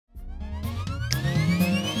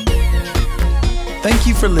Thank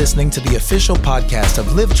you for listening to the official podcast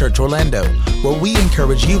of Live Church Orlando, where we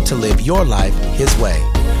encourage you to live your life His way.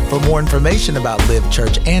 For more information about Live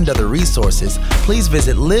Church and other resources, please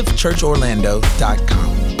visit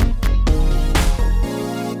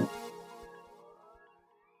livechurchorlando.com.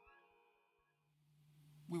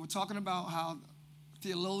 We were talking about how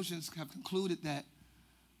theologians have concluded that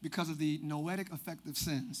because of the noetic effect of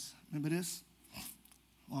sins. Remember this?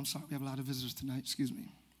 Oh, I'm sorry, we have a lot of visitors tonight, excuse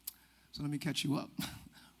me. So let me catch you up.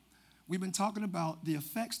 We've been talking about the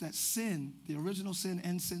effects that sin, the original sin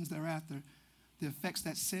and sins thereafter, the effects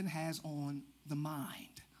that sin has on the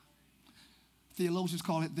mind. Theologians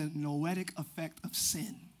call it the noetic effect of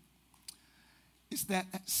sin. It's that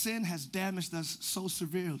sin has damaged us so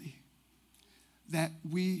severely that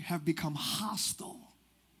we have become hostile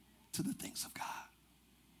to the things of God,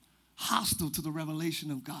 hostile to the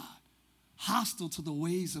revelation of God, hostile to the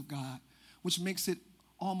ways of God, which makes it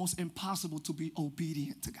almost impossible to be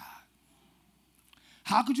obedient to God.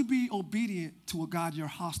 How could you be obedient to a God you're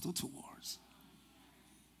hostile towards?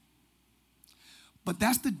 But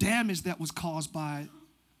that's the damage that was caused by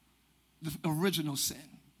the original sin.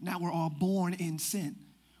 Now we're all born in sin.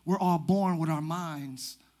 We're all born with our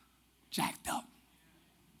minds jacked up.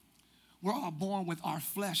 We're all born with our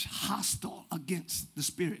flesh hostile against the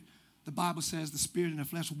spirit. The Bible says the spirit and the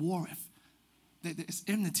flesh warreth. There's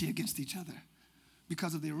enmity against each other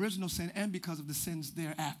because of the original sin and because of the sins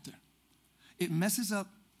thereafter. It messes up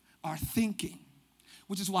our thinking,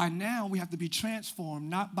 which is why now we have to be transformed,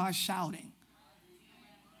 not by shouting.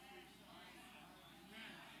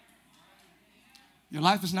 Your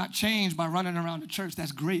life is not changed by running around the church.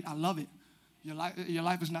 That's great. I love it. Your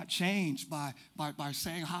life is not changed by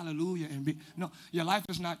saying hallelujah. No, your life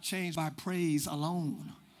is not changed by praise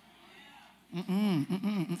alone.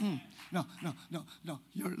 No.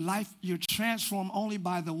 Your life, you're transformed only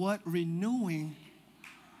by the what? Renewing.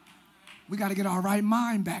 We got to get our right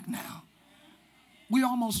mind back now. We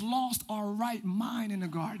almost lost our right mind in the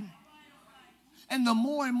garden. And the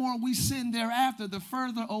more and more we sin thereafter, the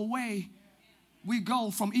further away we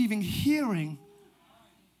go from even hearing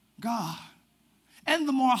God. And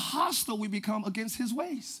the more hostile we become against His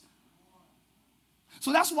ways.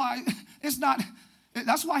 So that's why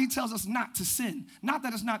that's why He tells us not to sin. Not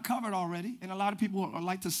that it's not covered already. And a lot of people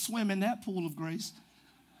like to swim in that pool of grace.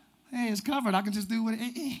 Hey, it's covered. I can just do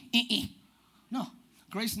it. No,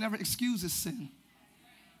 grace never excuses sin.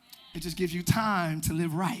 It just gives you time to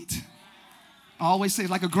live right. I always say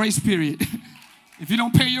it's like a grace period. If you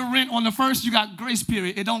don't pay your rent on the first, you got grace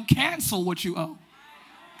period. It don't cancel what you owe.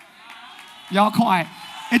 Y'all quiet.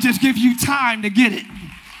 It just gives you time to get it.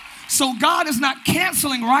 So God is not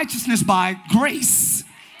canceling righteousness by grace,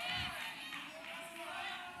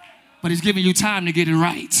 but He's giving you time to get it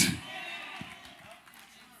right.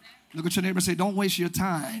 Look at your neighbor and say, don't waste your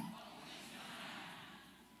time.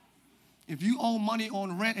 If you owe money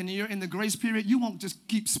on rent and you're in the grace period, you won't just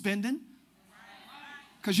keep spending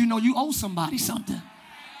because you know you owe somebody something.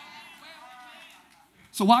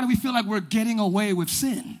 So why do we feel like we're getting away with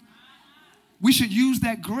sin? We should use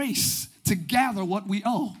that grace to gather what we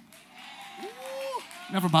owe.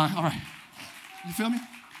 Never mind. All right. You feel me?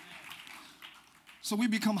 So we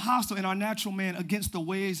become hostile in our natural man against the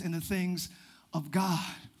ways and the things of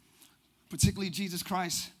God, particularly Jesus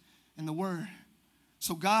Christ and the Word.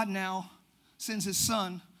 So God now sends His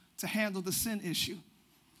Son to handle the sin issue.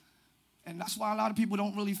 And that's why a lot of people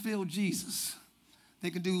don't really feel Jesus. They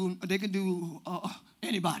can do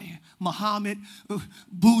anybody, Muhammad,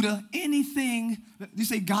 Buddha, anything. You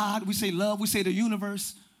say God, we say love, we say the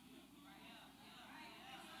universe.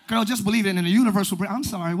 Girl, just believe it in the universe. I'm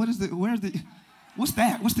sorry, what's that?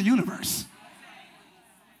 What's the universe?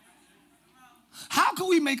 How can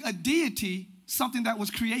we make a deity something that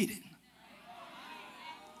was created?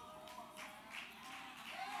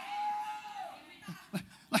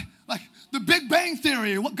 Like the Big Bang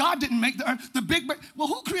Theory. What God didn't make the earth. The Big Bang. Well,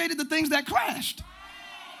 who created the things that crashed?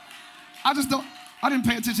 I didn't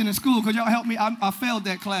pay attention in school. Could y'all help me? I failed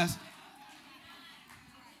that class.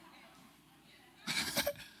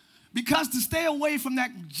 Because to stay away from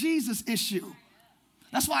that Jesus issue.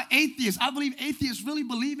 That's why I believe atheists really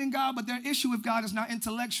believe in God, but their issue with God is not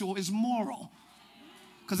intellectual, it's moral.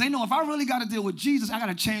 Because they know if I really got to deal with Jesus, I got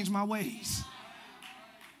to change my ways.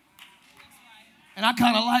 And I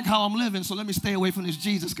kind of like how I'm living, so let me stay away from this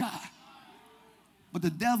Jesus guy. But the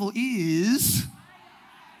devil is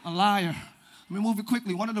a liar. Let me move it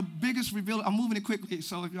quickly. One of the biggest revealers, I'm moving it quickly,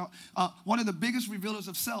 so if y'all, one of the biggest revealers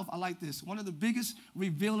of self, I like this. One of the biggest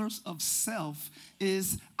revealers of self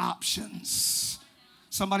is options.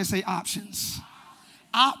 Somebody say options.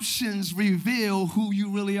 Options reveal who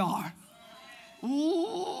you really are.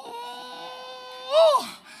 Ooh.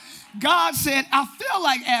 God said, I feel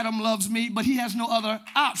like Adam loves me, but he has no other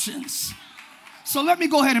options. So let me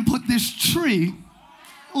go ahead and put this tree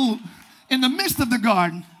in the midst of the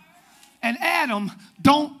garden. And Adam,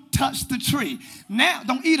 don't touch the tree. Now,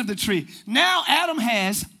 don't eat of the tree. Now Adam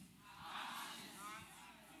has,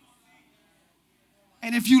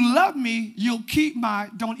 and if you love me, you'll keep my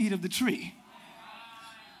don't eat of the tree.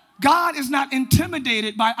 God is not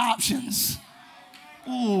intimidated by options.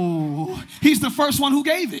 Oh, he's the first one who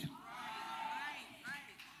gave it.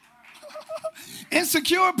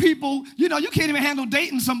 Insecure people, you can't even handle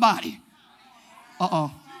dating somebody.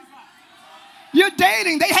 You're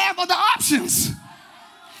dating, they have other options.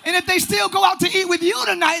 And if they still go out to eat with you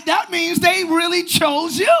tonight, that means they really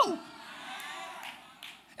chose you.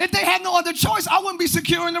 If they had no other choice, I wouldn't be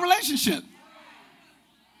secure in the relationship.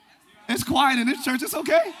 It's quiet in this church, it's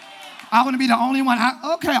okay. I want to be the only one.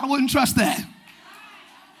 I wouldn't trust that.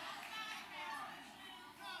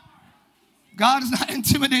 God is not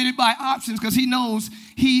intimidated by options because he knows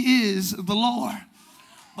he is the Lord.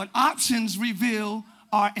 But options reveal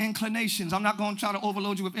our inclinations. I'm not going to try to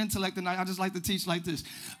overload you with intellect tonight. I just like to teach like this.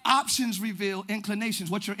 Options reveal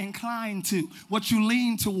inclinations, what you're inclined to, what you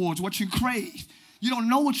lean towards, what you crave. You don't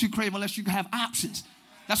know what you crave unless you have options.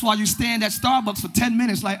 That's why you stand at Starbucks for 10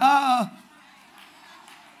 minutes like,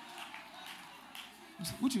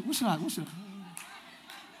 what should I?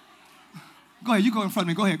 Go ahead, you go in front of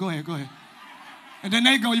me. Go ahead. And then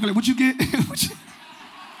they go, you be like, what you get?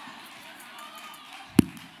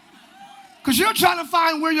 Because you're trying to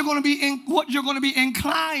find where you're going to be, what you're going to be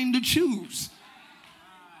inclined to choose.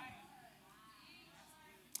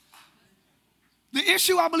 The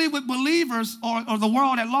issue, I believe, with believers or the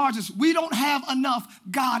world at large is we don't have enough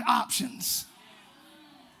God options.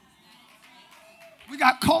 We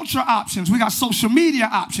got culture options. We got social media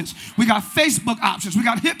options. We got Facebook options. We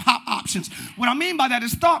got hip-hop options. What I mean by that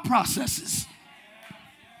is thought processes.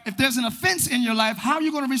 If there's an offense in your life, how are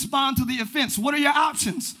you going to respond to the offense? What are your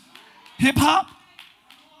options? Hip-hop?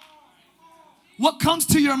 What comes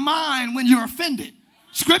to your mind when you're offended?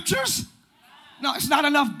 Scriptures? No, it's not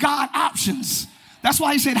enough God options. That's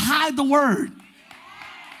why he said, hide the word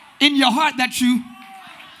in your heart that you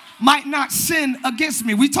might not sin against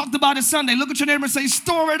me. We talked about it Sunday. Look at your neighbor and say,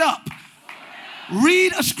 store it up.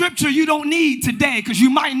 Read a scripture you don't need today because you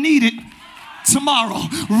might need it tomorrow.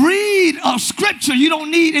 Read a scripture you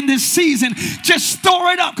don't need in this season. Just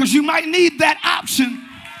store it up because you might need that option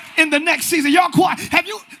in the next season. Y'all quiet. Have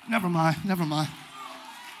you? Never mind.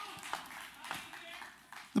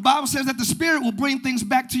 The Bible says that the Spirit will bring things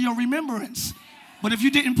back to your remembrance. But if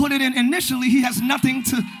you didn't put it in initially, he has nothing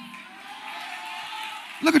to.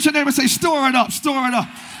 Look at your neighbor and say, store it up.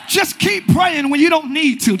 Just keep praying when you don't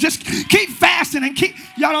need to. Just keep fasting and keep.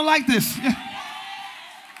 Y'all don't like this. Yeah.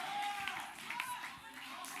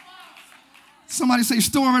 Somebody say,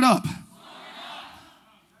 store it up.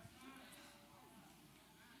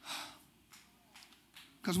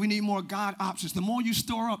 Because we need more God options. The more you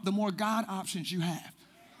store up, the more God options you have.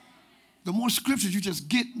 The more scriptures you just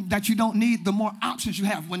get that you don't need, the more options you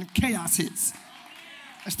have when chaos hits.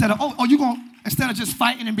 Instead of just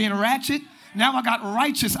fighting and being ratchet, now I got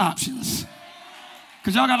righteous options.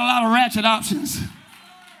 Because y'all got a lot of ratchet options.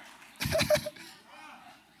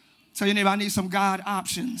 Tell your neighbor, I need some God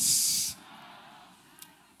options.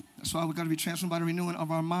 That's why we're going to be transformed by the renewing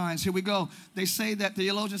of our minds. Here we go. They say that, the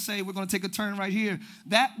theologians say, we're going to take a turn right here.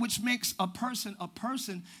 That which makes a person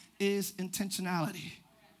is intentionality.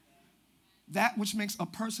 That which makes a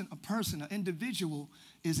person, an individual,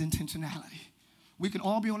 is intentionality. We can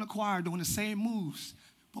all be on the choir doing the same moves,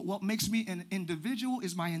 but what makes me an individual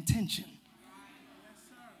is my intention.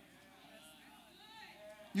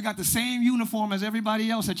 You got the same uniform as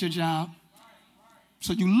everybody else at your job,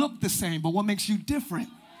 so you look the same, but what makes you different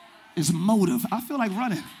is motive. I feel like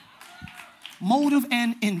running. Motive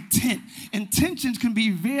and intent. Intentions can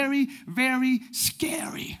be very, very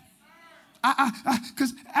scary.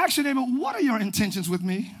 Because actually, what are your intentions with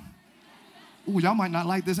me? Ooh, y'all might not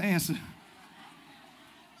like this answer.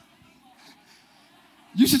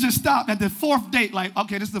 You should just stop at the fourth date. Like,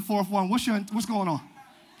 okay, this is the fourth one. What's going on?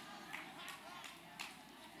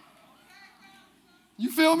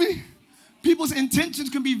 You feel me? People's intentions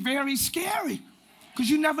can be very scary because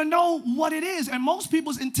you never know what it is. And most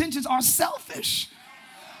people's intentions are selfish.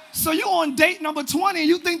 So you're on date number 20 and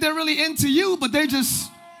you think they're really into you, but they just...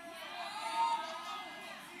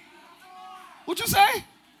 What'd you say?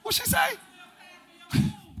 What'd she say?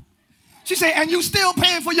 She said, and you still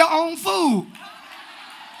paying for your own food.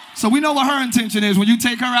 So we know what her intention is. When you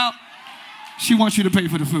take her out, she wants you to pay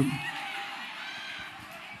for the food.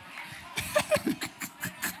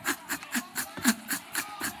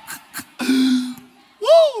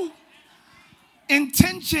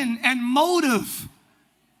 intention and motive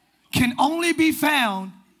can only be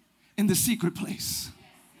found in the secret place.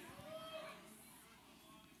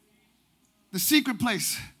 The secret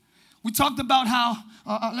place. We talked about how,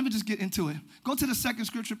 let me just get into it. Go to the second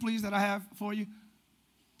scripture, please, that I have for you.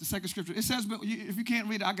 The second scripture. It says, if you can't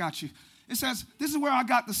read it, I got you. It says, this is where I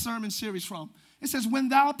got the sermon series from. It says, when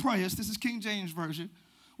thou prayest, this is King James Version,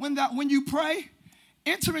 when you pray,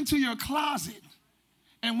 enter into your closet,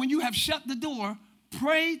 and when you have shut the door,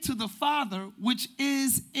 pray to the Father which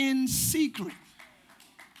is in secret.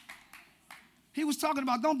 He was talking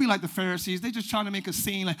about, don't be like the Pharisees. They just trying to make a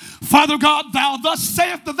scene like, Father God, thou, thus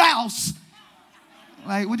saith the thous.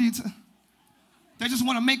 Like, what do you they just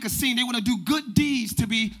want to make a scene. They want to do good deeds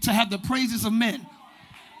to have the praises of men.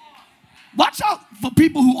 Watch out for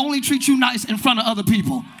people who only treat you nice in front of other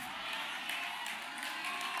people.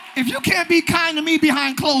 If you can't be kind to me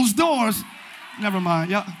behind closed doors, never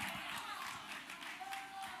mind. Yeah.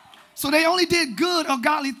 So they only did good or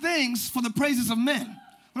godly things for the praises of men.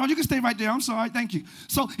 No, you can stay right there. I'm sorry. Thank you.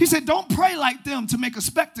 So he said, don't pray like them to make a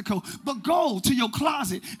spectacle, but go to your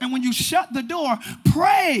closet. And when you shut the door,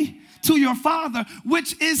 pray to your Father,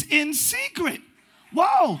 which is in secret.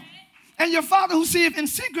 Whoa. And your Father who seeth in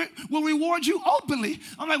secret will reward you openly.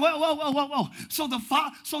 I'm like, whoa. So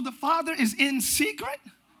the Father is in secret?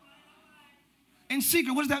 In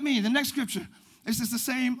secret, what does that mean? The next scripture. It's just the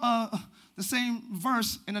same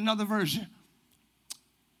verse in another version.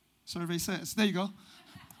 Survey says, there you go.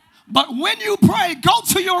 But when you pray, go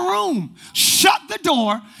to your room, shut the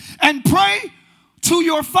door, and pray to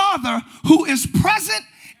your Father who is present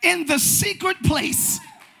in the secret place.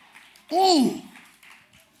 Ooh.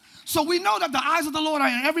 So we know that the eyes of the Lord are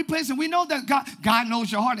in every place, and we know that God knows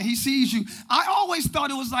your heart and he sees you. I always thought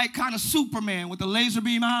it was like kind of Superman with the laser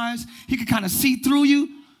beam eyes. He could kind of see through you,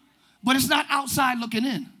 but it's not outside looking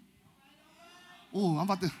in. Ooh, I'm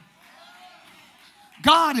about to.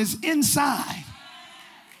 God is inside.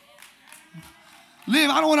 Liv,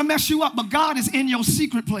 I don't want to mess you up, but God is in your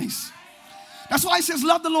secret place. That's why he says,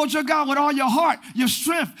 love the Lord your God with all your heart, your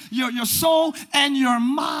strength, your soul, and your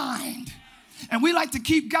mind. And we like to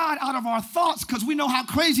keep God out of our thoughts because we know how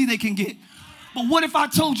crazy they can get. But what if I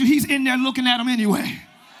told you he's in there looking at them anyway?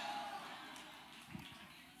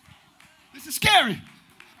 This is scary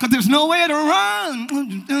because there's nowhere to run.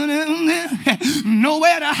 There's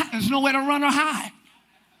nowhere to run or hide.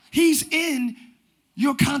 He's in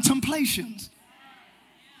your contemplations.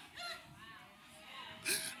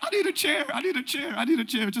 I need a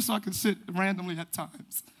chair just so I can sit randomly at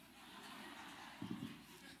times.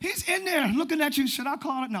 He's in there looking at you. Should I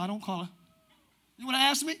call it? No, don't call it. You want to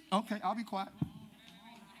ask me? Okay, I'll be quiet.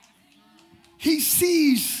 He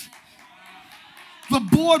sees the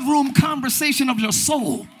boardroom conversation of your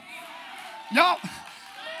soul. Y'all,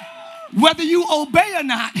 whether you obey or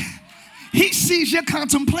not, he sees your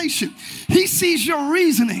contemplation. He sees your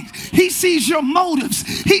reasoning. He sees your motives.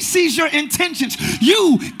 He sees your intentions.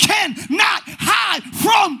 You cannot hide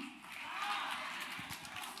from.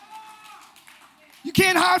 You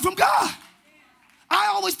can't hide from God.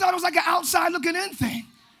 I always thought it was like an outside looking in thing.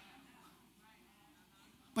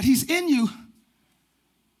 But he's in you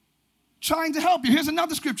trying to help you. Here's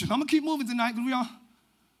another scripture. I'm going to keep moving tonight because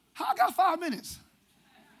I got 5 minutes.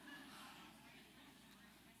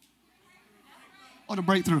 Oh, the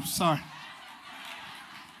breakthrough. Sorry.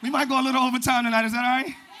 We might go a little overtime tonight. Is that all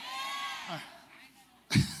right? All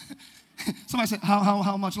right. Somebody said,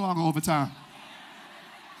 how much longer overtime?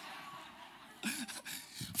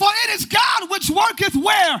 For it is God which worketh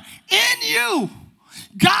where? In you.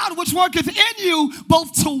 God which worketh in you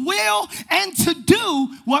both to will and to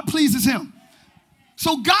do what pleases him.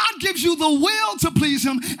 So God gives you the will to please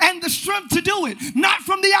him and the strength to do it, not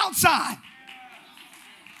from the outside.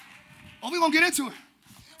 Oh, we're going to get into it.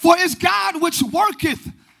 For it's God which worketh,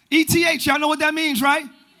 ETH, y'all know what that means, right?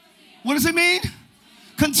 What does it mean?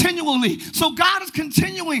 Continually. So God is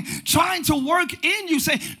continuing trying to work in you.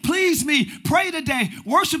 Say, please me, pray today,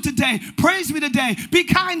 worship today, praise me today, be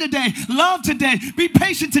kind today, love today, be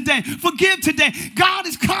patient today, forgive today. God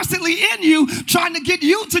is constantly in you trying to get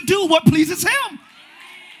you to do what pleases him.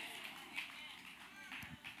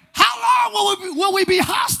 How long will we be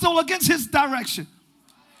hostile against his direction?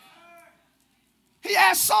 He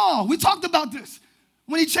asked Saul, we talked about this,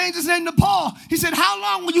 when he changed his name to Paul, he said, how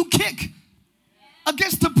long will you kick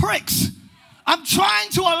against the pricks? I'm trying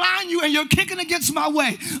to align you and you're kicking against my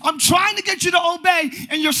way. I'm trying to get you to obey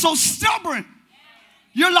and you're so stubborn.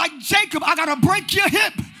 You're like Jacob, I got to break your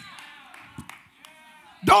hip.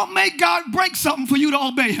 Don't make God break something for you to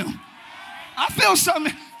obey him. I feel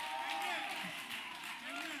something.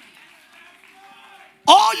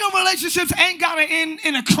 All your relationships ain't got to end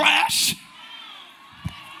in a crash.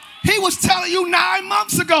 He was telling you 9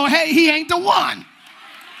 months ago, hey, he ain't the one.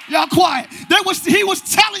 Y'all quiet. He was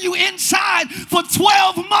telling you inside for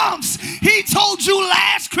 12 months. He told you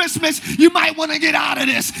last Christmas you might want to get out of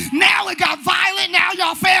this. Now it got violent. Now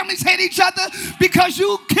y'all families hate each other because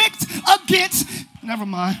you kicked against. Never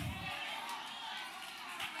mind.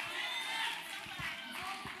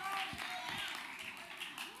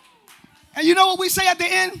 And you know what we say at the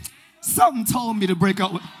end? Something told me to break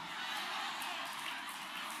up with.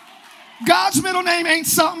 God's middle name ain't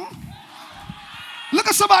something. Look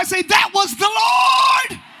at somebody and say, that was the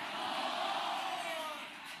Lord.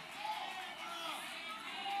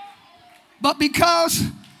 But because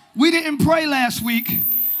we didn't pray last week,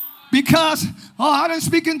 because, I didn't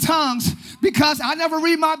speak in tongues, because I never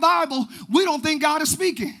read my Bible, we don't think God is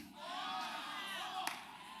speaking.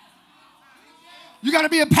 You got to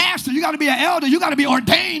be a pastor. You got to be an elder. You got to be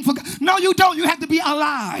ordained for God. No, you don't. You have to be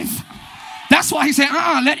alive. That's why he said,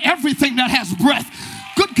 let everything that has breath.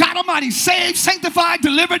 Good God Almighty, saved, sanctified,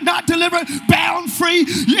 delivered, not delivered, bound, free.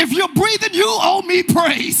 If you're breathing, you owe me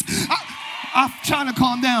praise. I'm trying to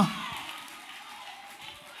calm down.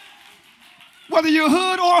 Whether you're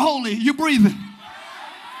hood or holy, you're breathing.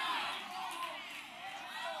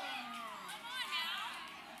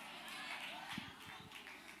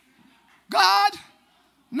 God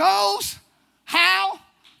knows how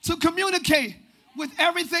to communicate with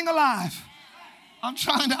everything alive.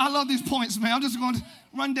 I love these points, man. I'm just going to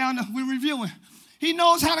run down, we're reviewing. He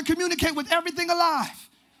knows how to communicate with everything alive.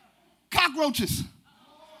 Cockroaches.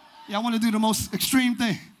 Yeah, I want to do the most extreme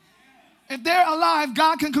thing. If they're alive,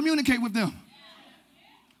 God can communicate with them.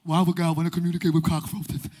 Why would God want to communicate with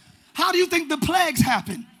cockroaches? How do you think the plagues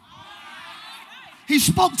happen? He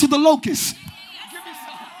spoke to the locusts.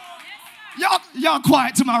 Y'all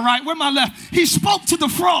quiet to my right. Where my left? He spoke to the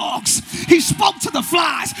frogs. He spoke to the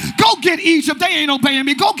flies. Go get Egypt. They ain't obeying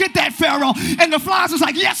me. Go get that Pharaoh. And the flies was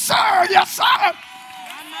like, yes, sir. Yes, sir.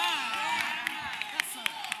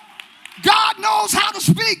 God knows how to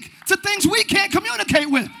speak to things we can't communicate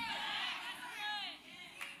with.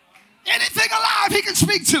 Anything alive he can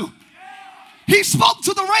speak to. He spoke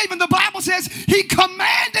to the raven. The Bible says he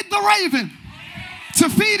commanded the raven to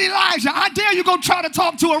feed Elijah. I dare you go try to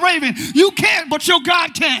talk to a raven. You can't, but your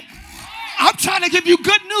God can. I'm trying to give you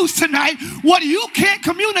good news tonight. What you can't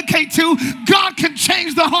communicate to, God can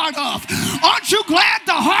change the heart of. Aren't you glad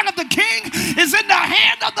the heart of the king is in the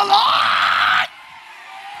hand of the Lord?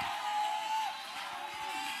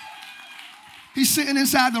 He's sitting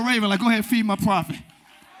inside the raven like, go ahead, feed my prophet.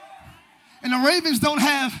 And the ravens don't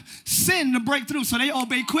have sin to break through, so they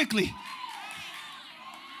obey quickly.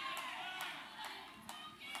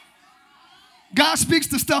 God speaks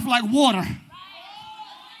to stuff like water.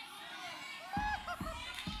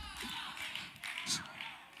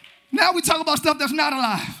 Now we talk about stuff that's not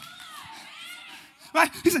alive. Right?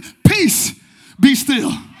 He said, peace, be still.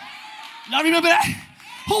 Y'all remember that?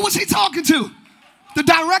 Who was he talking to? The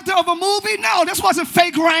director of a movie? No, this wasn't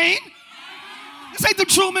fake rain. This ain't the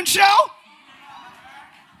Truman Show.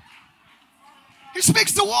 He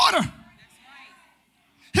speaks to water.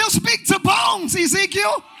 He'll speak to bones,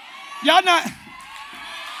 Ezekiel. Y'all not.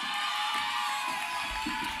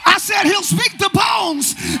 I said he'll speak to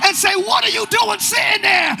bones and say, what are you doing sitting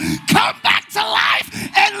there? Come back to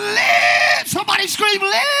life and live. Somebody scream,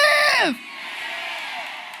 live.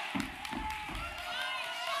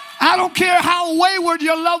 I don't care how wayward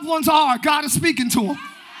your loved ones are. God is speaking to them.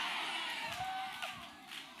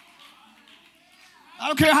 I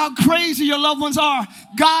don't care how crazy your loved ones are.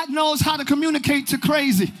 God knows how to communicate to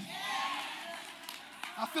crazy.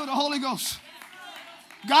 I feel the Holy Ghost.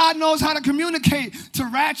 God knows how to communicate to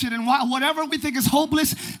ratchet and whatever we think is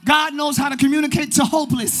hopeless, God knows how to communicate to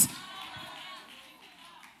hopeless.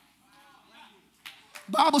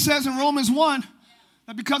 The Bible says in Romans 1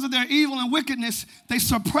 that because of their evil and wickedness, they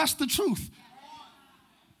suppress the truth.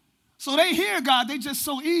 So they hear God, they just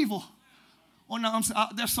so evil. Or no,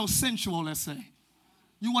 they're so sensual, let's say.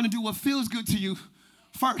 You want to do what feels good to you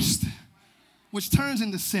first, which turns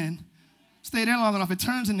into sin. Stay there long enough, it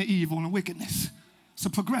turns into evil and wickedness. It's a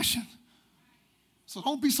progression. So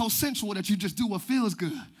don't be so sensual that you just do what feels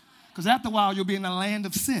good. Because after a while, you'll be in the land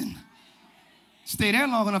of sin. Stay there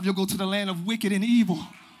long enough, you'll go to the land of wicked and evil,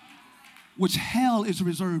 which hell is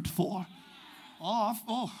reserved for.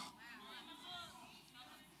 Oh.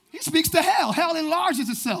 He speaks to hell. Hell enlarges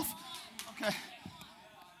itself. Okay.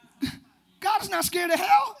 God is not scared of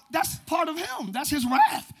hell. That's part of him. That's his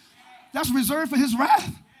wrath. That's reserved for his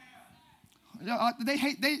wrath.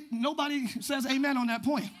 Nobody says amen on that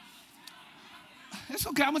point. It's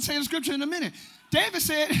okay. I'm going to say the scripture in a minute. David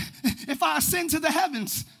said, if I ascend to the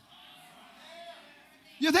heavens,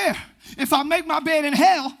 you're there. If I make my bed in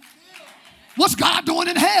hell, what's God doing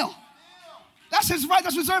in hell? That's his right.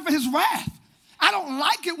 That's reserved for his wrath. I don't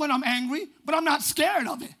like it when I'm angry, but I'm not scared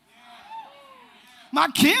of it. My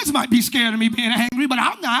kids might be scared of me being angry, but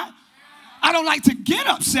I'm not. I don't like to get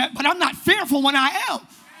upset, but I'm not fearful when I am.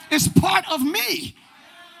 It's part of me.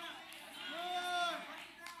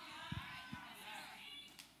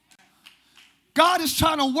 God is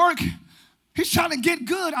trying to work. He's trying to get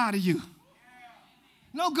good out of you.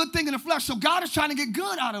 No good thing in the flesh. So God is trying to get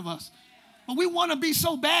good out of us. But we want to be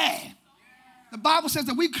so bad. The Bible says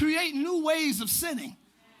that we create new ways of sinning.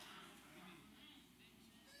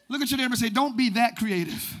 Look at your neighbor and say, don't be that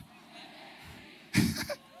creative.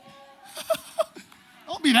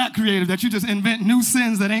 Don't be that creative that you just invent new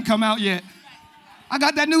sins that ain't come out yet. I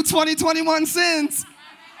got that new 2021 sins.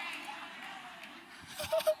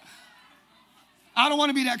 I don't want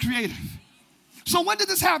to be that creative. So when did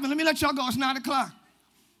this happen? Let me let y'all go. It's 9 o'clock.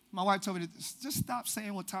 My wife told me to just stop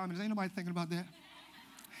saying what time it is. Ain't nobody thinking about that.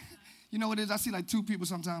 You know what it is? I see like two people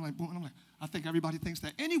sometimes like, boom, and I'm like, I think everybody thinks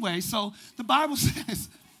that. Anyway, so the Bible says,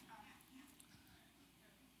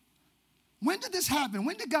 when did this happen?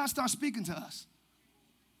 When did God start speaking to us?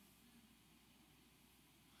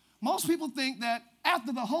 Most people think that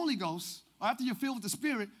after the Holy Ghost, or after you're filled with the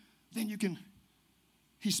Spirit, then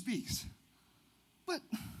he speaks. But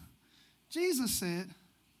Jesus said,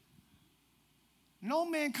 no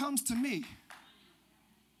man comes to me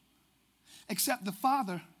except the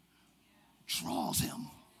Father draws him.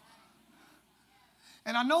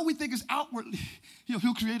 And I know we think it's outwardly,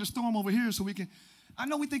 he'll create a storm over here so we can, I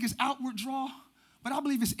know we think it's outward draw, but I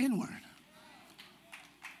believe it's inward.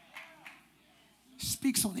 He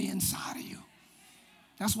speaks on the inside of you.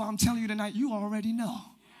 That's why I'm telling you tonight, you already know.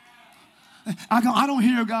 I don't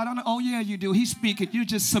hear God. Oh, yeah, you do. He's speaking. You're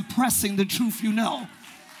just suppressing the truth you know.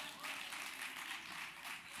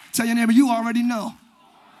 Tell your neighbor, you already know.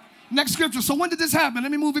 Next scripture. So when did this happen?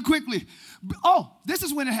 Let me move it quickly. Oh, this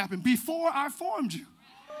is when it happened. Before I formed you.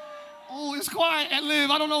 Oh, it's quiet at Live.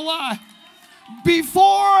 I don't know why. Before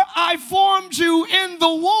I formed you in the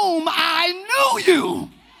womb, I knew you.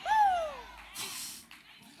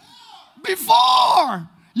 Before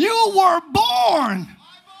you were born,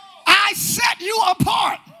 I set you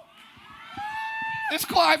apart. It's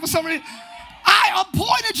quiet for some reason. I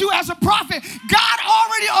appointed you as a prophet. God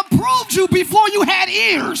already approved you before you had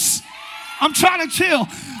ears. I'm trying to chill.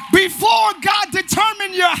 Before God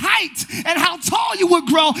determined your height and how tall you would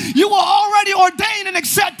grow, you were already ordained and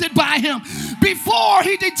accepted by him. Before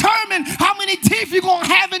he determined how many teeth you're going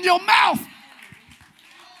to have in your mouth.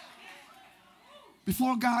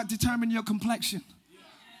 Before God determined your complexion.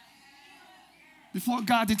 Before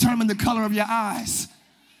God determined the color of your eyes,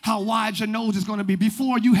 how wide your nose is going to be.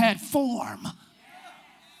 Before you had form,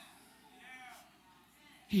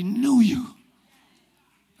 he knew you.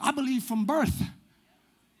 I believe from birth,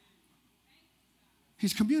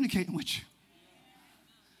 he's communicating with you.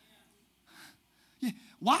 Yeah.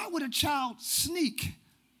 Why would a child sneak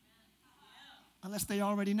unless they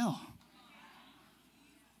already know?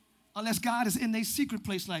 Unless God is in their secret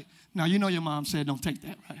place like, now you know your mom said don't take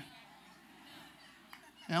that, right?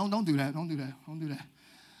 Yeah, don't do that, don't do that, don't do that.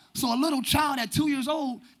 So a little child at 2 years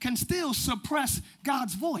old can still suppress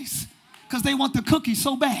God's voice because they want the cookie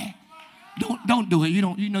so bad. Don't do it. You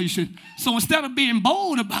know you should. So instead of being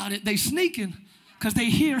bold about it, they sneaking because they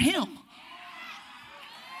hear him.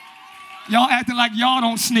 Y'all acting like y'all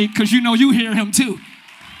don't sneak because you know you hear him too.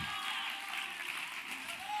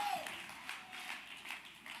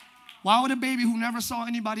 Why would a baby who never saw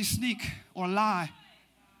anybody sneak or lie?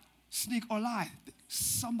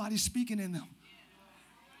 Somebody's speaking in them.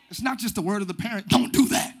 It's not just the word of the parent. Don't do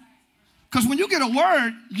that. Because when you get a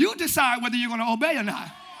word, you decide whether you're going to obey or not.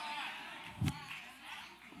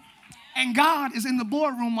 And God is in the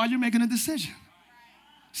boardroom while you're making a decision.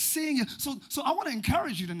 Seeing you. So I want to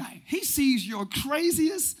encourage you tonight. He sees your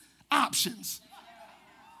craziest options.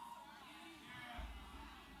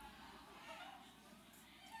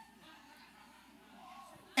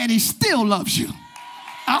 And he still loves you.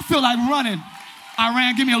 I feel like running. I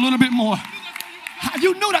ran. Give me a little bit more.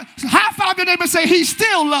 You knew that. High five your neighbor and say, he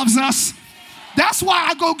still loves us. That's why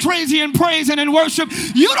I go crazy in praise and in worship.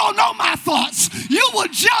 You don't know my thoughts. You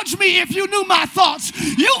would judge me if you knew my thoughts.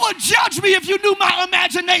 You would judge me if you knew my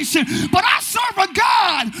imagination. But I serve a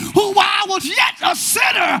God who, while I was yet a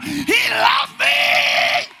sinner, he loved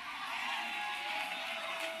me.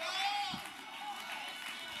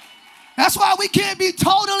 That's why we can't be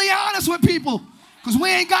totally honest with people, because we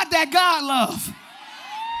ain't got that God love.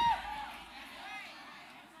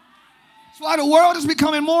 That's why the world is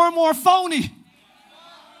becoming more and more phony.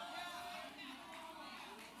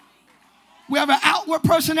 We have an outward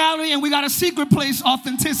personality and we got a secret place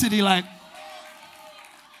authenticity.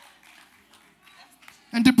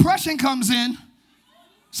 And depression comes in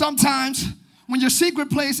sometimes when your secret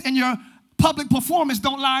place and your public performance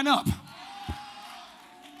don't line up.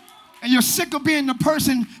 And you're sick of being the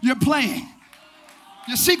person you're playing.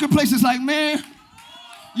 Your secret place is like, man,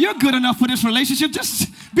 you're good enough for this relationship. Just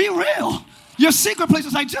be real. Your secret place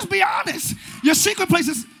is like, just be honest. Your secret place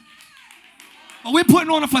is, but we're putting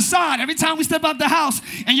on a facade every time we step out the house,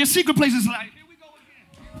 and your secret place is like, here we go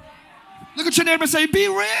again. Look at your neighbor and say, be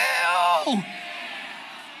real.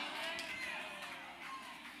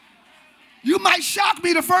 You might shock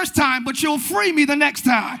me the first time, but you'll free me the next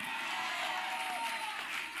time.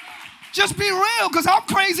 Just be real, because I'm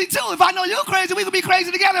crazy too. If I know you're crazy, we can be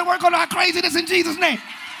crazy together and work on our craziness in Jesus' name.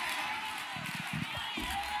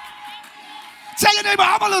 Tell your neighbor,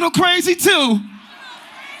 I'm a little crazy too.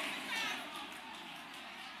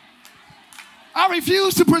 I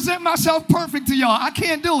refuse to present myself perfect to y'all. I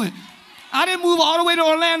can't do it. I didn't move all the way to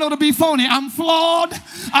Orlando to be phony. I'm flawed.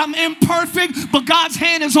 I'm imperfect, but God's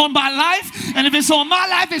hand is on my life. And if it's on my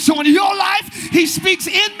life, it's on your life. He speaks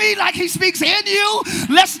in me like he speaks in you.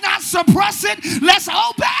 Let's not suppress it. Let's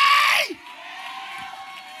obey.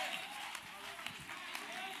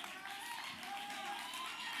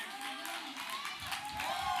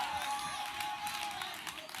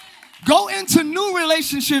 Go into new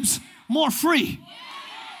relationships more free.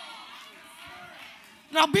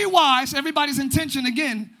 Now be wise. Everybody's intention,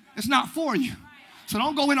 again, it's not for you. So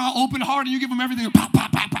don't go in all open heart and you give them everything. Pop,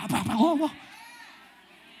 pop, pop, pop, pop, pop. Whoa, whoa.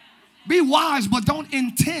 Be wise, but don't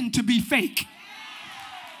intend to be fake.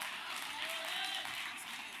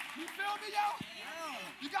 You feel me, yo?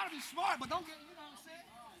 You got to be smart, but don't get, you know what I'm saying?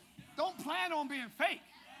 Don't plan on being fake.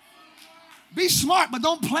 Be smart, but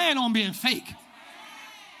don't plan on being fake.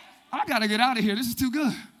 I got to get out of here. This is too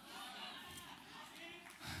good.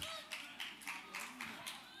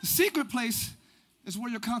 The secret place is where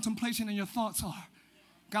your contemplation and your thoughts are.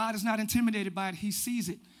 God is not intimidated by it. He sees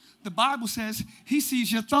it. The Bible says he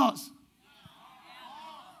sees your thoughts.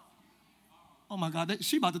 Oh, my God.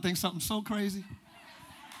 She about to think something so crazy.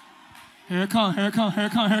 Here it comes, here it comes, here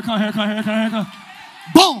it comes, here it comes, here it comes, here it comes, here it comes.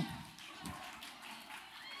 Boom.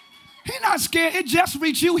 He's not scared. It just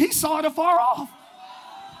reached you. He saw it afar off.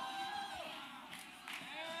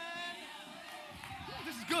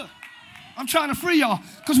 This is good. I'm trying to free y'all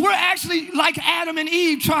because we're actually like Adam and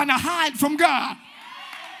Eve trying to hide from God.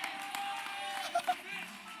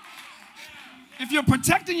 If you're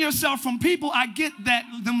protecting yourself from people, I get that,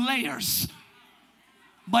 them layers.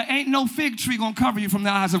 But ain't no fig tree gonna cover you from the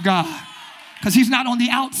eyes of God because he's not on the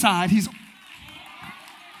outside. He's,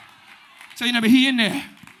 so you know, but he in there.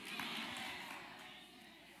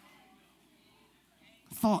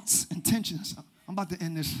 Thoughts, intentions. I'm about to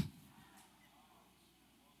end this.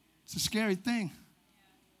 It's a scary thing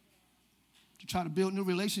to try to build new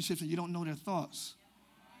relationships and you don't know their thoughts.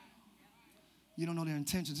 You don't know their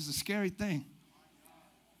intentions. It's a scary thing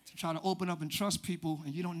to try to open up and trust people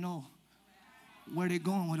and you don't know where they're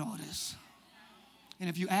going with all this. And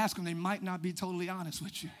if you ask them, they might not be totally honest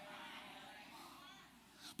with you.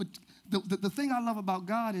 But the thing I love about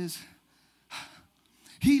God is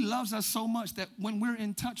he loves us so much that when we're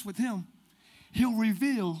in touch with him, he'll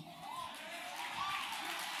reveal.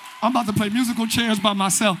 I'm about to play musical chairs by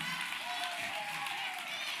myself.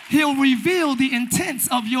 He'll reveal the intents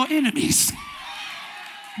of your enemies.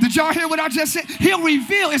 Did y'all hear what I just said? He'll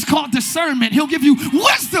reveal, it's called discernment. He'll give you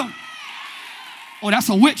wisdom. Oh, that's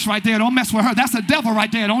a witch right there. Don't mess with her. That's a devil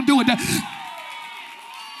right there. Don't do it. That's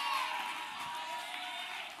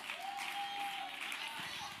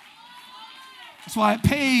why it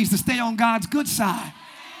pays to stay on God's good side.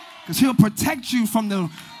 Because he'll protect you from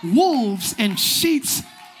the wolves in sheep's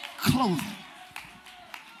clothing.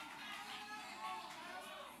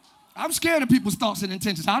 I'm scared of people's thoughts and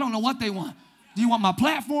intentions. I don't know what they want. Do you want my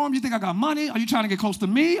platform? You think I got money? Are you trying to get close to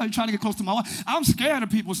me? Are you trying to get close to my wife? I'm scared of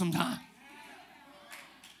people sometimes.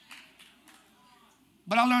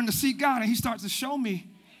 But I learned to seek God, and he starts to show me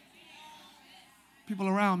people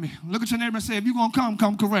around me. Look at your neighbor and say, if you're going to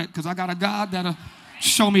come correct, because I got a God that'll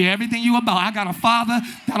show me everything you about. I got a father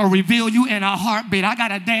that'll reveal you in a heartbeat. I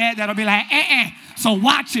got a dad that'll be like, so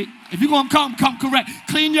watch it. If you're going to come correct.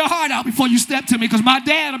 Clean your heart out before you step to me, because my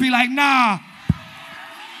dad will be like, nah.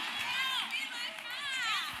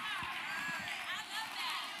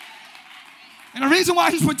 And the reason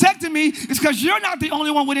why he's protecting me is because you're not the only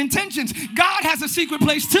one with intentions. God has a secret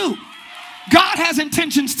place too. God has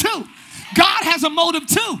intentions too. God has a motive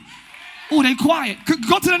too. Oh, they quiet.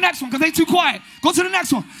 Go to the next one because they too quiet. Go to the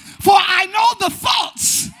next one. For I know the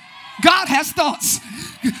thoughts. God has thoughts.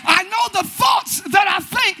 I know the thoughts that I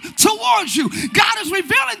think towards you. God is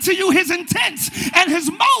revealing to you his intents and his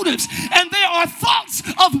motives. And they are thoughts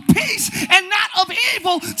of peace and not of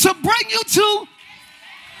evil to bring you to.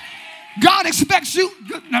 God expects you.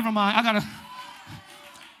 Never mind.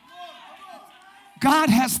 God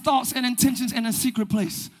has thoughts and intentions in a secret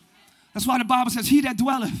place. That's why the Bible says, he that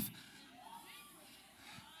dwelleth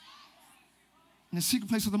in the secret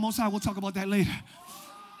place of the Most High. We'll talk about that later.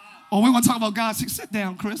 Or we're going to talk about God's, sit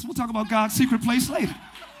down, Chris. We'll talk about God's secret place later.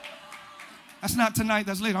 That's not tonight,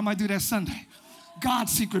 that's later. I might do that Sunday.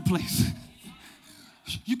 God's secret place.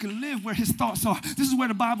 You can live where his thoughts are. This is where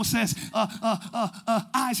the Bible says,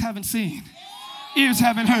 eyes haven't seen, ears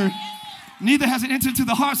haven't heard, neither has it entered into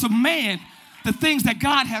the hearts of man the things that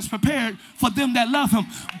God has prepared for them that love him.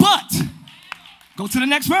 But, go to the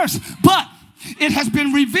next verse, but it has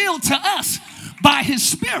been revealed to us by his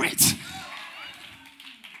Spirit.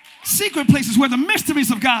 Secret places where the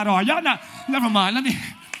mysteries of God are. Y'all not, never mind.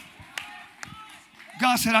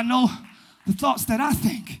 God said, I know the thoughts that I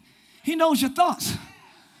think. He knows your thoughts.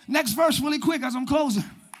 Next verse really quick as I'm closing.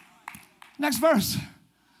 Next verse.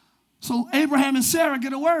 So Abraham and Sarah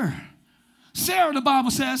get a word. Sarah, the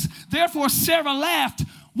Bible says, therefore Sarah laughed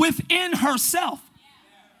within herself.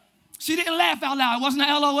 She didn't laugh out loud. It wasn't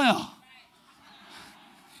an LOL.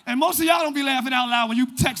 And most of y'all don't be laughing out loud when you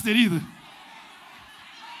text it either.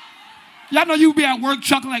 Y'all know you be at work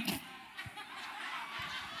chuckling like,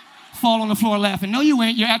 fall on the floor laughing. No, you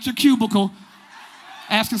ain't. You're at your cubicle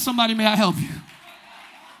asking somebody, may I help you?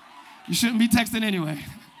 You shouldn't be texting anyway.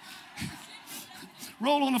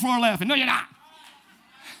 Roll on the floor laughing. No, you're not.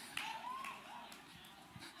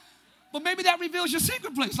 But maybe that reveals your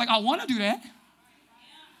secret place. Like, I want to do that.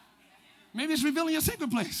 Maybe it's revealing your secret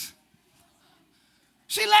place.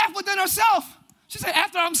 She laughed within herself. She said,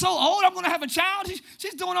 after I'm so old, I'm going to have a child.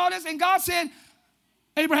 She's doing all this. And God said,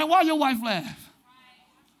 Abraham, why your wife laugh?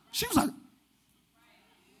 She was like,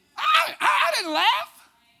 I didn't laugh.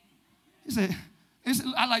 He said,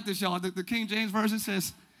 I like this, y'all. The King James Version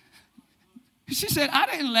says, she said, I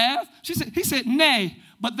didn't laugh. He said, nay,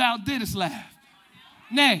 but thou didst laugh.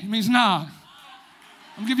 Nay means nah.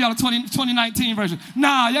 I'm going to give y'all the 2019 version.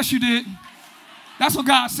 Nah, yes you did. That's what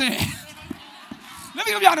God said. Let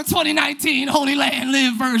me give y'all the 2019 Holy Land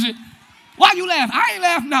Live version. Why you laugh? I ain't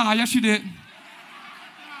laugh. Nah, yes you did.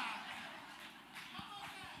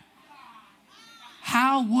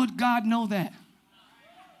 How would God know that?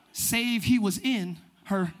 Save he was in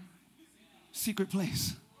her secret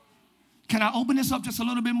place. Can I open this up just a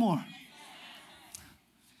little bit more?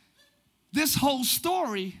 This whole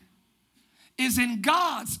story is in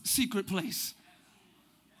God's secret place.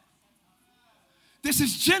 This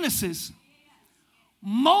is Genesis.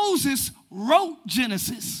 Moses wrote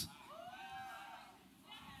Genesis.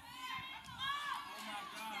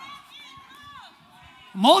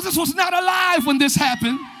 Moses was not alive when this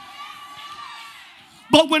happened.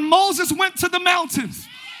 But when Moses went to the mountains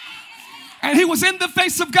and he was in the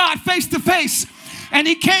face of God, face to face, and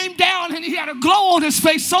he came down and he had a glow on his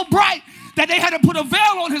face so bright that they had to put a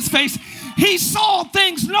veil on his face. He saw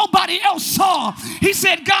things nobody else saw. He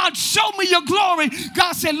said, God, show me your glory.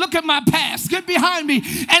 God said, look at my past. Get behind me.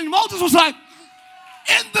 And Moses was like,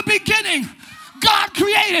 in the beginning, God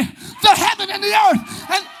created the heaven and the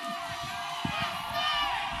earth. And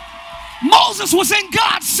Moses was in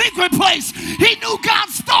God's secret place. He knew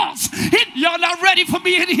God's thoughts. Y'all not ready for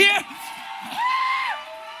me in here?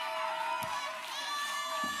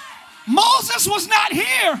 Moses was not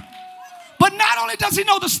here. But not only does he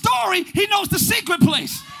know the story, he knows the secret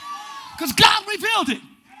place. Because God revealed it.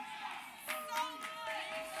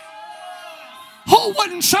 Who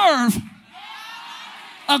wouldn't serve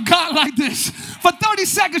a God like this? For 30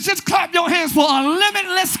 seconds, just clap your hands for a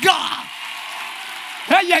limitless God.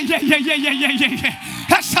 Yeah.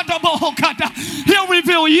 He'll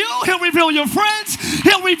reveal you. He'll reveal your friends.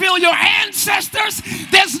 He'll reveal your ancestors.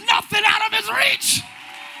 There's nothing out of his reach.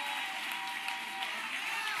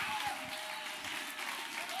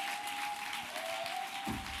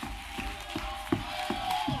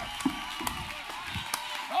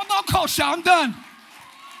 Kosha, I'm done.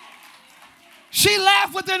 She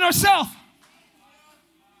laughed within herself.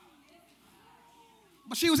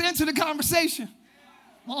 But she was into the conversation.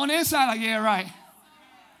 Well, on the inside, like, yeah, right.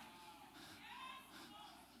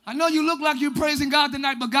 I know you look like you're praising God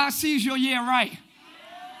tonight, but God sees your yeah, right.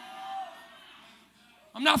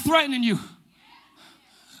 I'm not threatening you.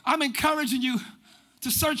 I'm encouraging you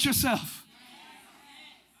to search yourself.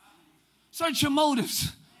 Search your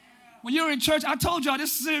motives. When you're in church, I told y'all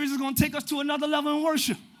this series is going to take us to another level in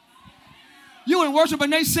worship. You in worship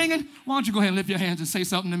and they singing, why don't you go ahead and lift your hands and say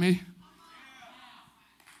something to me?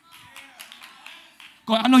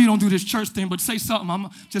 Go ahead. I know you don't do this church thing, but say something.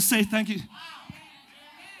 Just say thank you.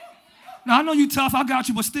 Now, I know you tough. I got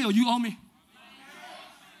you, but still, you owe me.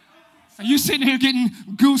 And you sitting here getting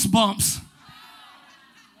goosebumps.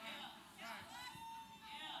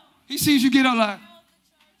 He sees you get up like,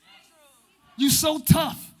 you so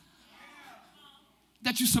tough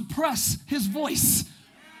that you suppress his voice.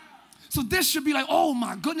 So this should be like, oh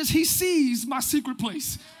my goodness, he sees my secret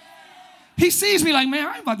place. He sees me like, man,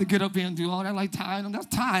 I ain't about to get up here and do all that like tired. That's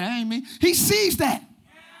tired, that ain't me. He sees that.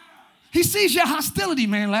 He sees your hostility,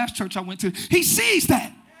 man. Last church I went to, he sees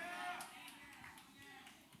that.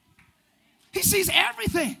 He sees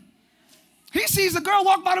everything. He sees a girl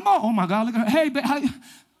walk by the mall. Oh my God, look at her. Hey, how you?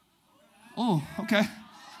 Oh, okay.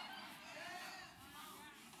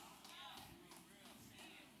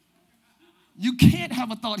 You can't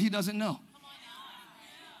have a thought he doesn't know.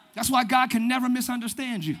 That's why God can never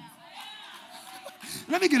misunderstand you.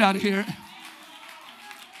 Let me get out of here.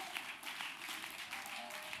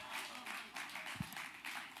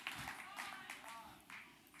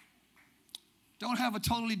 Don't have a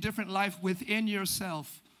totally different life within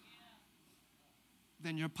yourself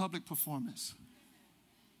than your public performance.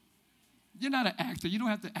 You're not an actor. You don't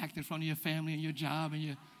have to act in front of your family and your job and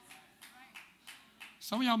your...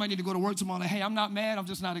 Some of y'all might need to go to work tomorrow like, hey, I'm not mad. I'm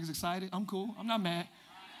just not as excited. I'm cool. I'm not mad.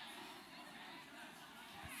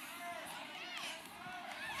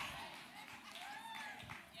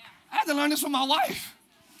 I had to learn this from my wife.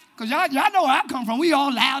 Because y'all know where I come from. We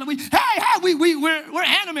all loud. We're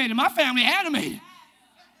animated. My family animated.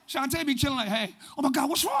 Shantae be chilling like, hey, oh my God,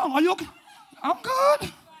 what's wrong? Are you okay? I'm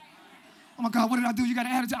good. Oh my God, what did I do? You got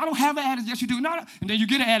an attitude. I don't have an attitude. Yes, you do. No. And then you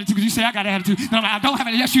get an attitude because you say, I got an attitude. No, I don't have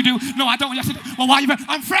it. Yes, you do. No, I don't. Yes, you do. Well, why you?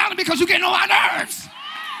 I'm frowning because you're getting on my nerves.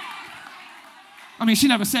 I mean, she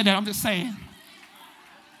never said that. I'm just saying.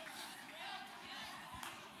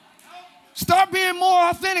 Start being more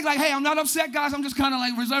authentic. Like, hey, I'm not upset, guys. I'm just kind of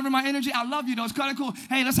like reserving my energy. I love you, though. It's kind of cool.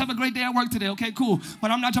 Hey, let's have a great day at work today. Okay, cool. But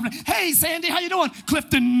I'm not jumping. Hey, Sandy, how you doing?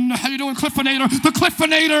 Clifton, how you doing? Cliffonator, the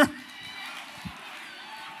Cliffonator.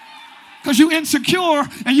 Because you insecure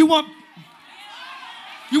and you want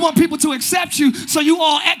people to accept you, so you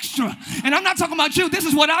all extra. And I'm not talking about you. This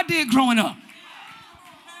is what I did growing up.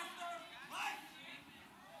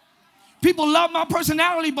 People love my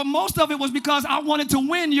personality, but most of it was because I wanted to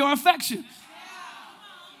win your affection.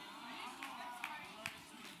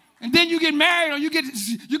 And then you get married or you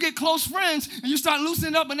get close friends and you start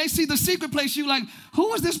loosening up and they see the secret place. You like,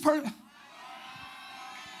 who is this person?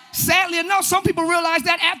 Sadly enough, some people realize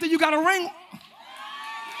that after you got a ring.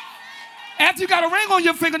 After you got a ring on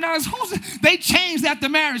your finger, now they changed after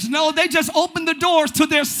marriage. No, they just opened the doors to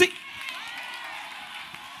their secret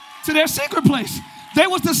place. They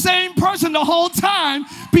was the same person the whole time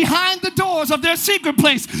behind the doors of their secret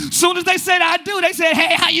place. Soon as they said, I do, they said,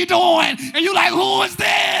 hey, how you doing? And you like, who is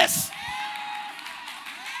this?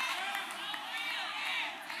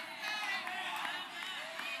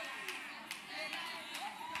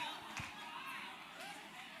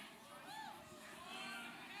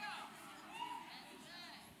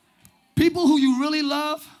 People who you really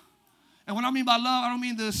love, and what I mean by love, I don't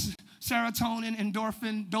mean this serotonin,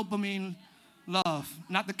 endorphin, dopamine love,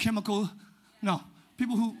 not the chemical, no.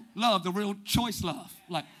 People who love, the real choice love,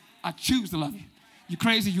 like I choose to love you. You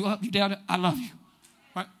crazy, you up, you down, I love you.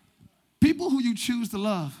 Right? People who you choose to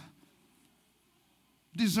love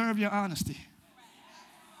deserve your honesty.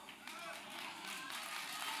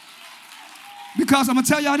 Because I'm going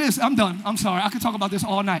to tell y'all this, I'm done, I'm sorry, I could talk about this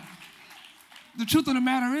all night. The truth of the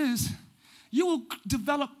matter is, you will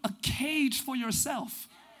develop a cage for yourself,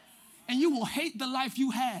 and you will hate the life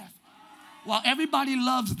you have. While everybody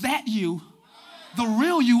loves that you, the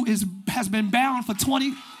real you has been bound for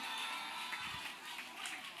 20.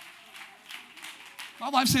 My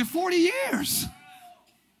wife said 40 years.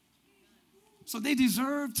 So they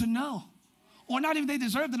deserve to know. Or not even they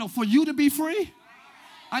deserve to know. For you to be free,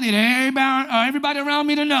 I need everybody around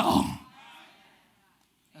me to know.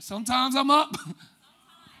 And sometimes I'm up.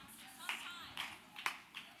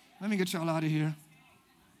 Let me get y'all out of here.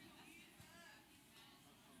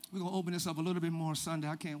 We're gonna open this up a little bit more Sunday.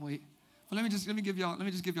 I can't wait. But let me just give y'all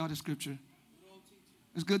the scripture.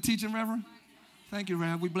 It's good teaching, Reverend. Thank you,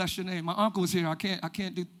 Rev. We bless your name. My uncle is here. I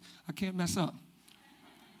can't mess up.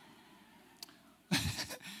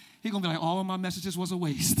 He gonna be like, all of my messages was a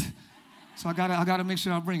waste. So I gotta make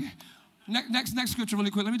sure I bring it. Next scripture,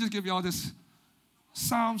 really quick. Let me just give y'all this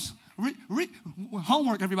Psalms.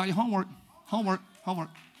 Homework, everybody. Homework.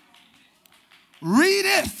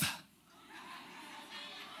 readeth.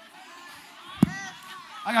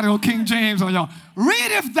 I got to go King James on y'all.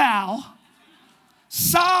 Readeth thou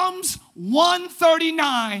Psalms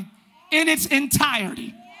 139 in its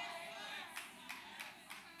entirety.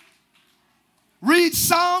 Read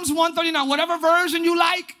Psalms 139. Whatever version you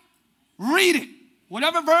like, read it.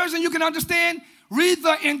 Whatever version you can understand, read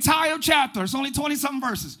the entire chapter. It's only 20-something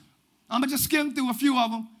verses. I'm going to just skim through a few of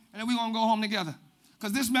them, and then we're going to go home together.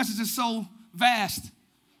 Because this message is so vast.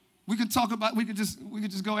 We could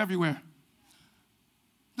just go everywhere.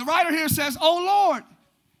 The writer here says, "O Lord,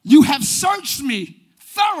 you have searched me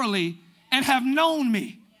thoroughly and have known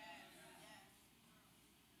me."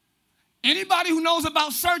 Anybody who knows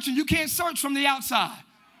about searching, you can't search from the outside.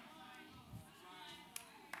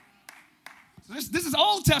 So this is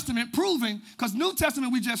Old Testament proving, because New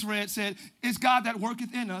Testament we just read said, it's God that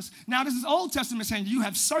worketh in us. Now this is Old Testament saying, you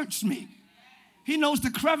have searched me. He knows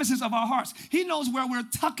the crevices of our hearts. He knows where we're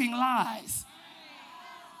tucking lies.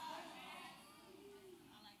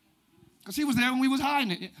 Because he was there when we was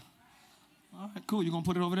hiding it. All right, cool. You're going to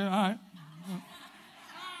put it over there? All right.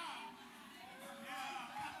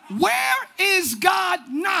 Where is God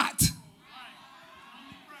not?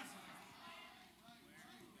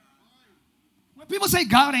 When people say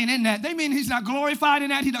God ain't in that, they mean he's not glorified in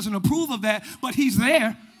that. He doesn't approve of that, but he's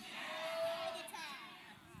there.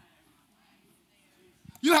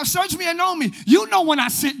 You have searched me and known me. You know when I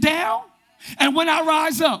sit down and when I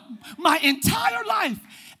rise up. My entire life,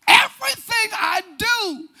 everything I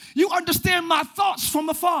do, you understand my thoughts from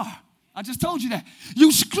afar. I just told you that.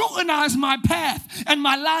 You scrutinize my path and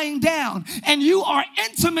my lying down, and you are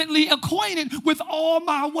intimately acquainted with all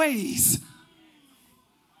my ways.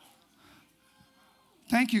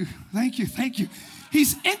 Thank you, thank you, thank you.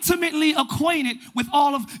 He's intimately acquainted with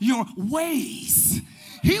all of your ways.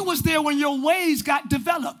 He was there when your ways got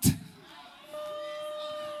developed.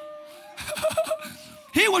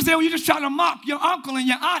 He was there when you just trying to mock your uncle and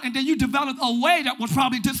your aunt, and then you developed a way that was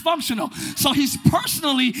probably dysfunctional. So he's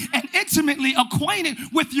personally and intimately acquainted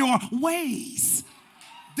with your ways.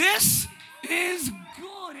 This is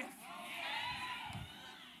good.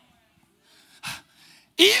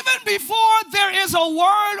 Even before there is a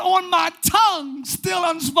word on my tongue still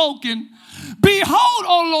unspoken, behold,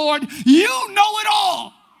 O Lord, you know it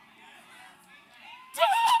all.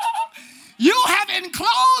 You have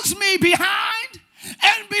enclosed me behind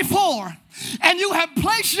and before, and you have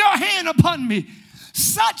placed your hand upon me.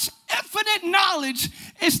 Such infinite knowledge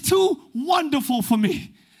is too wonderful for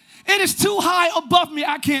me. It is too high above me.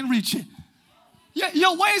 I can't reach it.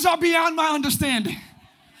 Your ways are beyond my understanding.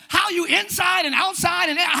 How you inside and outside,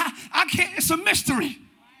 and I can't. It's a mystery.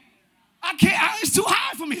 I can't. It's too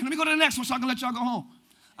high for me. Let me go to the next one so I can let y'all go home.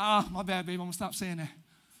 My bad, babe. I'm gonna stop saying that.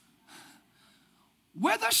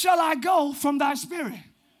 Whither shall I go from thy spirit?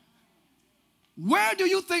 Where do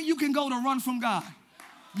you think you can go to run from God?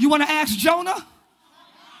 You want to ask Jonah?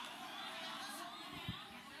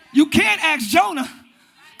 You can't ask Jonah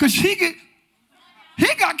because he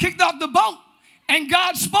got kicked off the boat, and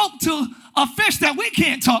God spoke to a fish that we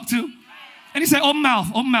can't talk to. And he said, open mouth,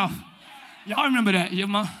 open mouth. Y'all remember that? Y'all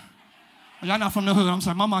not from the hood. I'm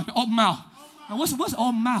sorry, my mom, open mouth. Now what's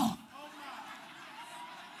open mouth?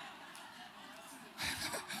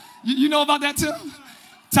 You know about that too?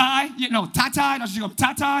 Tie? Yeah, no, tie-tie. That's what you go.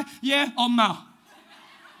 Tie-tie? Yeah, open mouth.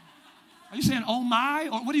 Are you saying oh my?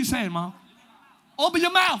 Or what are you saying, Mom? Open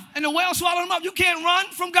your mouth and the whale swallowed him up. You can't run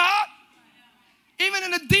from God. Even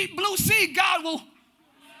in the deep blue sea, God will.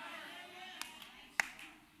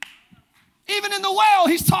 Even in the whale,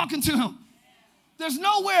 he's talking to him. There's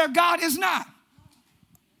nowhere God is not.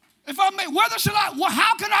 Whither shall I? Well,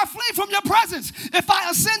 how can I flee from your presence? If I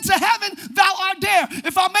ascend to heaven, thou art there.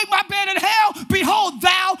 If I make my bed in hell, behold,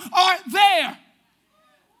 thou art there.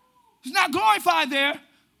 He's not glorified there,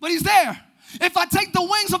 but he's there. If I take the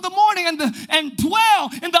wings of the morning and dwell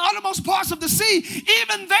in the uttermost parts of the sea,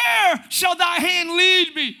 even there shall thy hand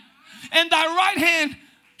lead me, and thy right hand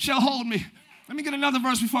shall hold me. Let me get another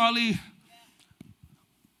verse before I leave.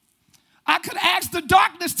 I could ask the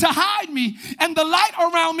darkness to hide me and the light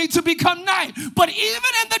around me to become night. But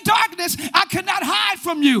even in the darkness, I cannot hide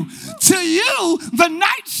from you. To you, the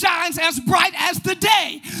night shines as bright as the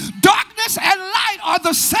day. Darkness and light are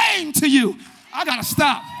the same to you. I gotta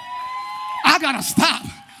stop.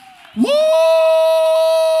 Woo!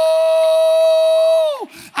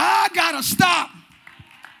 I gotta stop.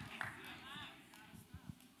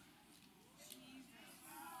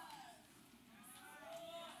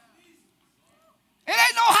 It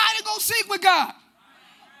ain't no hide and go seek with God.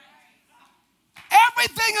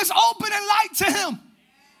 Everything is open and light to him.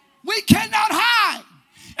 We cannot hide.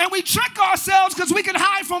 And we trick ourselves sometimes we can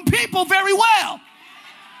hide from people very well.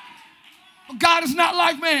 But God is not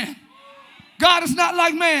like man. God is not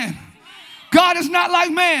like man. God is not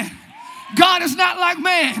like man. God is not like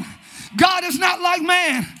man. God is not like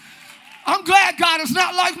man. I'm glad God is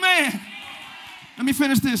not like man. Let me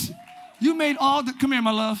finish this. You made all the, come here,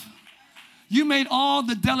 my love. You made all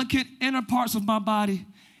the delicate inner parts of my body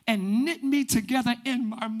and knit me together in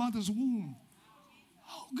my mother's womb.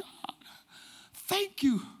 Oh, God. Thank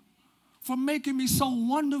you for making me so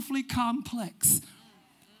wonderfully complex.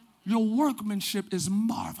 Your workmanship is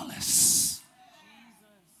marvelous.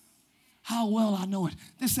 How well I know it.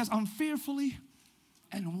 This says, I'm fearfully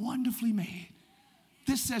and wonderfully made.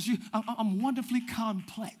 This says, I'm wonderfully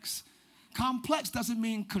complex. Complex doesn't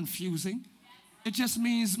mean confusing. It just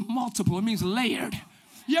means multiple. It means layered.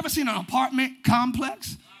 You ever seen an apartment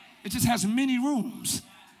complex? It just has many rooms.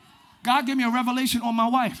 God gave me a revelation on my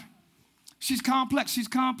wife. She's complex, she's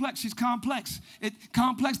complex, she's complex.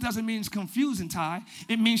 Complex doesn't mean it's confusing, Ty.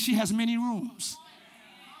 It means she has many rooms.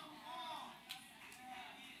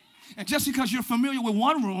 And just because you're familiar with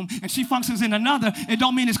one room and she functions in another, it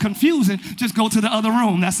don't mean it's confusing. Just go to the other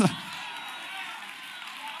room.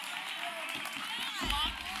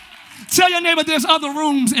 Tell your neighbor there's other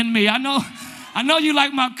rooms in me. I know you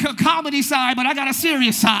like my comedy side, but I got a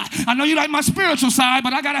serious side. I know you like my spiritual side,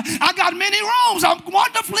 but I got many rooms. I'm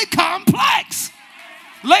wonderfully complex.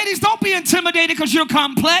 Ladies, don't be intimidated because you're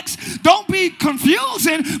complex. Don't be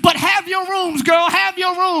confusing, but have your rooms, girl. Have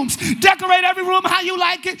your rooms. Decorate every room how you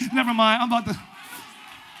like it. Never mind.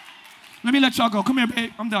 Let me let y'all go. Come here,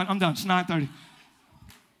 babe. I'm done. It's 9:30.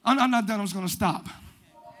 I'm not done. I'm just going to stop.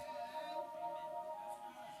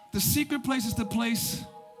 The secret place is the place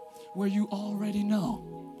where you already know.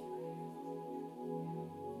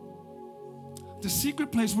 The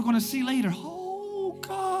secret place we're going to see later. Oh,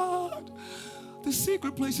 God. The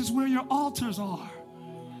secret place is where your altars are.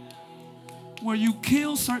 Where you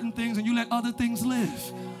kill certain things and you let other things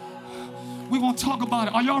live. We're going to talk about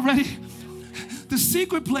it. Are y'all ready? The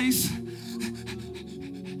secret place.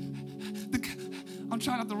 I'm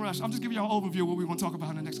trying not to rush. I'm just giving y'all an overview of what we're going to talk about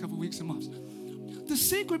in the next couple of weeks and months. The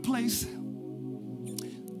secret place,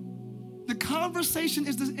 the conversation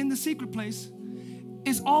in the secret place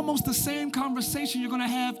is almost the same conversation you're going to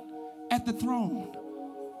have at the throne.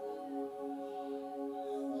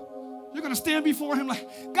 You're going to stand before him like,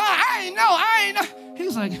 God, I ain't know.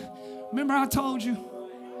 He's like, remember I told you?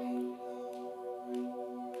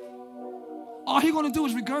 All he's going to do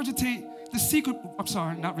is regurgitate the secret. I'm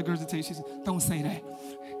sorry, not regurgitate. She said, don't say that.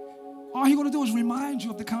 All he's going to do is remind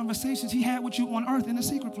you of the conversations he had with you on earth in the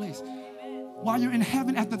secret place. While you're in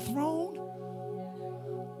heaven at the throne,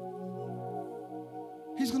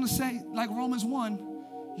 he's going to say, like Romans 1,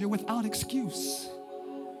 you're without excuse.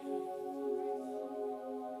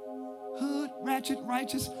 Hood, ratchet,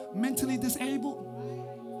 righteous, mentally disabled.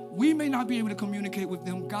 We may not be able to communicate with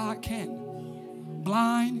them. God can.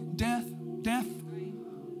 Blind, deaf.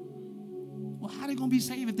 Well, how are they going to be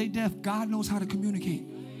saved if they deaf? God knows how to communicate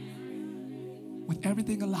with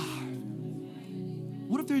everything alive.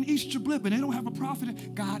 What if they're in East Tribbett and they don't have a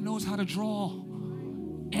prophet? God knows how to draw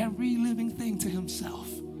every living thing to himself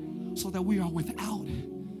so that we are without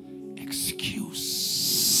excuse.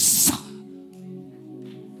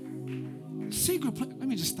 Secret place. Let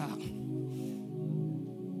me just stop.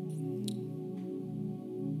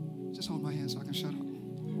 Just hold my hand so I can shut up.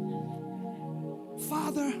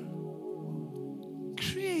 Father,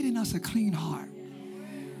 create in us a clean heart.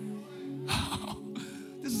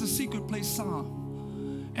 This is a secret place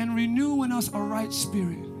psalm. And renew in us a right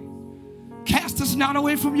spirit. Cast us not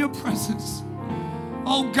away from your presence.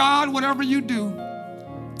 Oh God, whatever you do,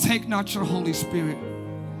 take not your Holy Spirit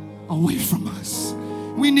away from us.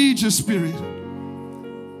 We need your spirit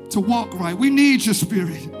to walk right. We need your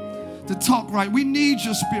spirit to talk right. We need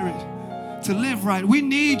your spirit to live right. We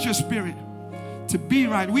need your spirit to be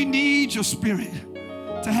right. We need your spirit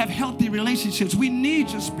to have healthy relationships. We need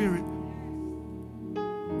your spirit.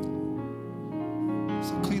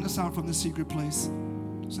 So clean us out from the secret place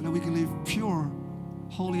so that we can live pure,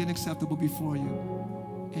 holy, and acceptable before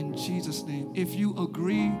you. In Jesus' name. If you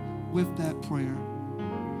agree with that prayer,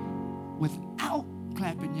 without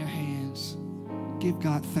clapping your hands, give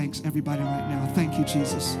God thanks, everybody, right now. Thank you,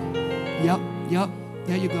 Jesus. Yep.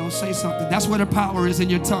 There you go. Say something. That's where the power is, in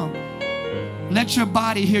your tongue. Let your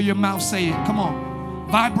body hear your mouth say it. Come on.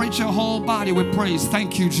 Vibrate your whole body with praise.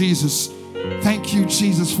 Thank you, Jesus. Thank you,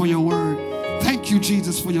 Jesus, for your word. Thank you,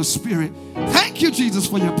 Jesus, for your spirit. Thank you, Jesus,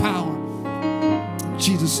 for your power. In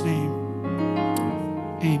Jesus' name,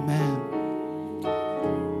 amen.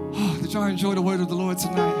 Oh, did y'all enjoy the word of the Lord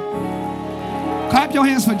tonight? Clap your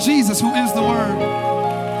hands for Jesus, who is the Word.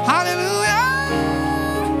 Hallelujah.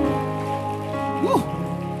 Woo.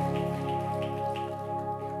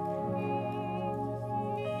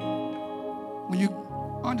 When you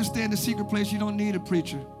understand the secret place, you don't need a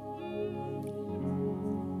preacher.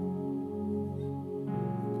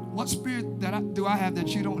 What spirit do I have that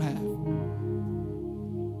you don't have?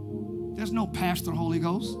 There's no pastor Holy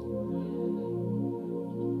Ghost.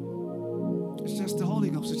 It's just the Holy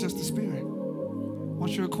Ghost. It's just the Spirit.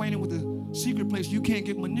 Once you're acquainted with the secret place, you can't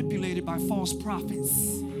get manipulated by false prophets.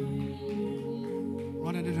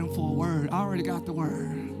 Running to them for a word. I already got the word.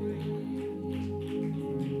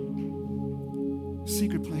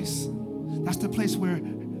 Secret place. That's the place where,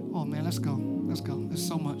 oh man, let's go. Let's go. There's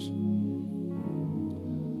so much.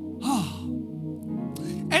 Oh.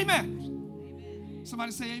 Amen.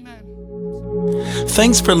 Somebody say amen.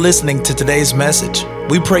 Thanks for listening to today's message.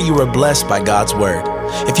 We pray you were blessed by God's Word.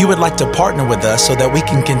 If you would like to partner with us so that we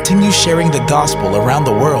can continue sharing the gospel around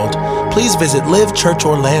the world, please visit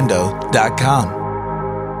livechurchorlando.com.